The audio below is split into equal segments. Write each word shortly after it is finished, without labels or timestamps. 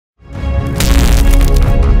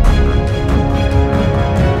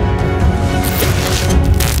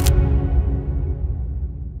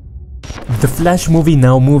Flash movie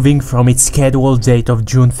now moving from its scheduled date of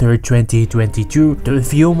June 3rd, 2022 to a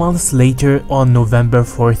few months later on November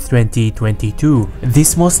 4th, 2022.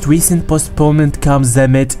 This most recent postponement comes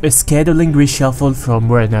amid a scheduling reshuffle from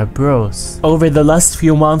Warner Bros. Over the last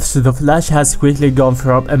few months, The Flash has quickly gone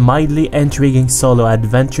from a mildly intriguing solo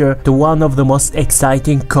adventure to one of the most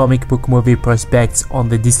exciting comic book movie prospects on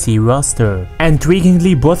the DC roster.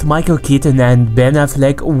 Intriguingly, both Michael Keaton and Ben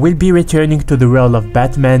Affleck will be returning to the role of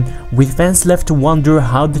Batman, with fans left to wonder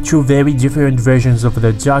how the two very different versions of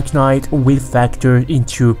the Dark Knight will factor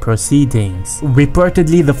into proceedings.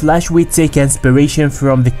 Reportedly, The Flash will take inspiration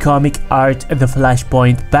from the comic art The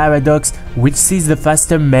Flashpoint paradox, which sees the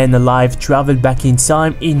fastest man alive travel back in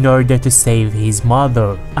time in order to save his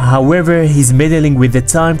mother. However, his meddling with the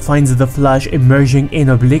time finds the Flash emerging in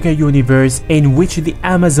a bleaker universe in which the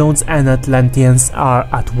Amazons and Atlanteans are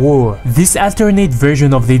at war. This alternate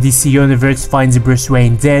version of the DC universe finds Bruce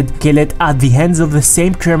Wayne dead, killed at the hands of the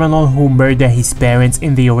same criminal who murdered his parents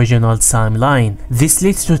in the original timeline. This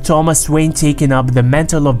leads to Thomas Wayne taking up the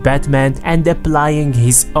mantle of Batman and applying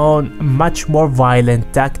his own, much more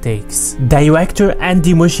violent tactics. Director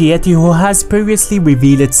Andy Muschietti, who has previously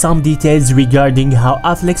revealed some details regarding how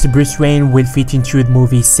Affleck's Bruce Wayne will fit into the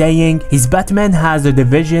movie, saying his Batman has a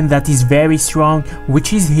division that is very strong,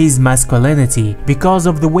 which is his masculinity, because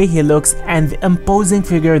of the way he looks and the imposing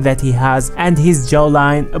figure that he has and his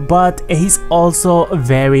jawline, but he's also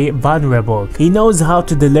very vulnerable. He knows how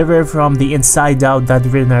to deliver from the inside out that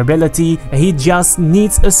vulnerability. He just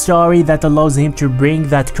needs a story that allows him to bring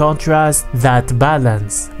that contrast, that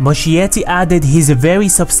balance. Muschietti added he's a very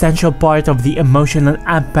substantial part of the emotional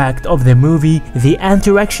impact of the movie. The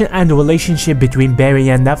interaction and relationship between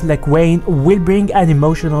Barry and Affleck Wayne will bring an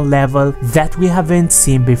emotional level that we haven't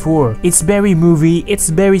seen before. It's very movie, it's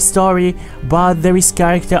very story, but these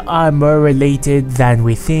characters are more related than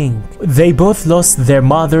we think. They both lost their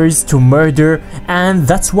mothers to murder, and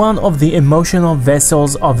that's one of the emotional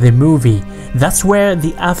vessels of the movie. That's where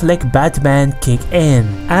the Affleck Batman kick in.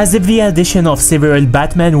 As if the addition of several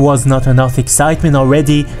Batman was not enough excitement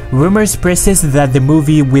already, rumors persist that the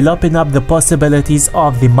movie will open up the possibilities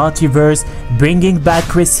of the multiverse, bringing back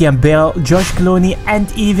Christian Bale, George Clooney,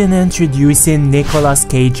 and even introducing Nicolas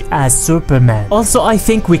Cage as Superman. Also, I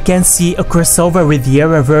think we can see a crossover with the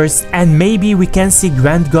Arrowverse, and maybe we can see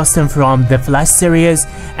Grant Gustin from the Flash series,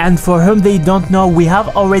 and for whom they don't know, we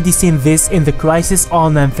have already seen this in the Crisis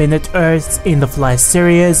on Infinite Earths in the Flash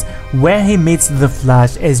series, where he meets the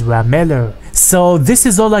Flash Ezra Miller. So this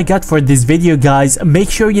is all I got for this video, guys. Make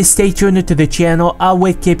sure you stay tuned to the channel. I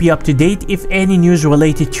will keep you up to date if any news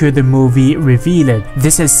related to the movie revealed.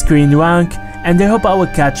 This is Screen Rank, and I hope I will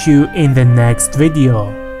catch you in the next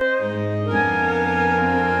video.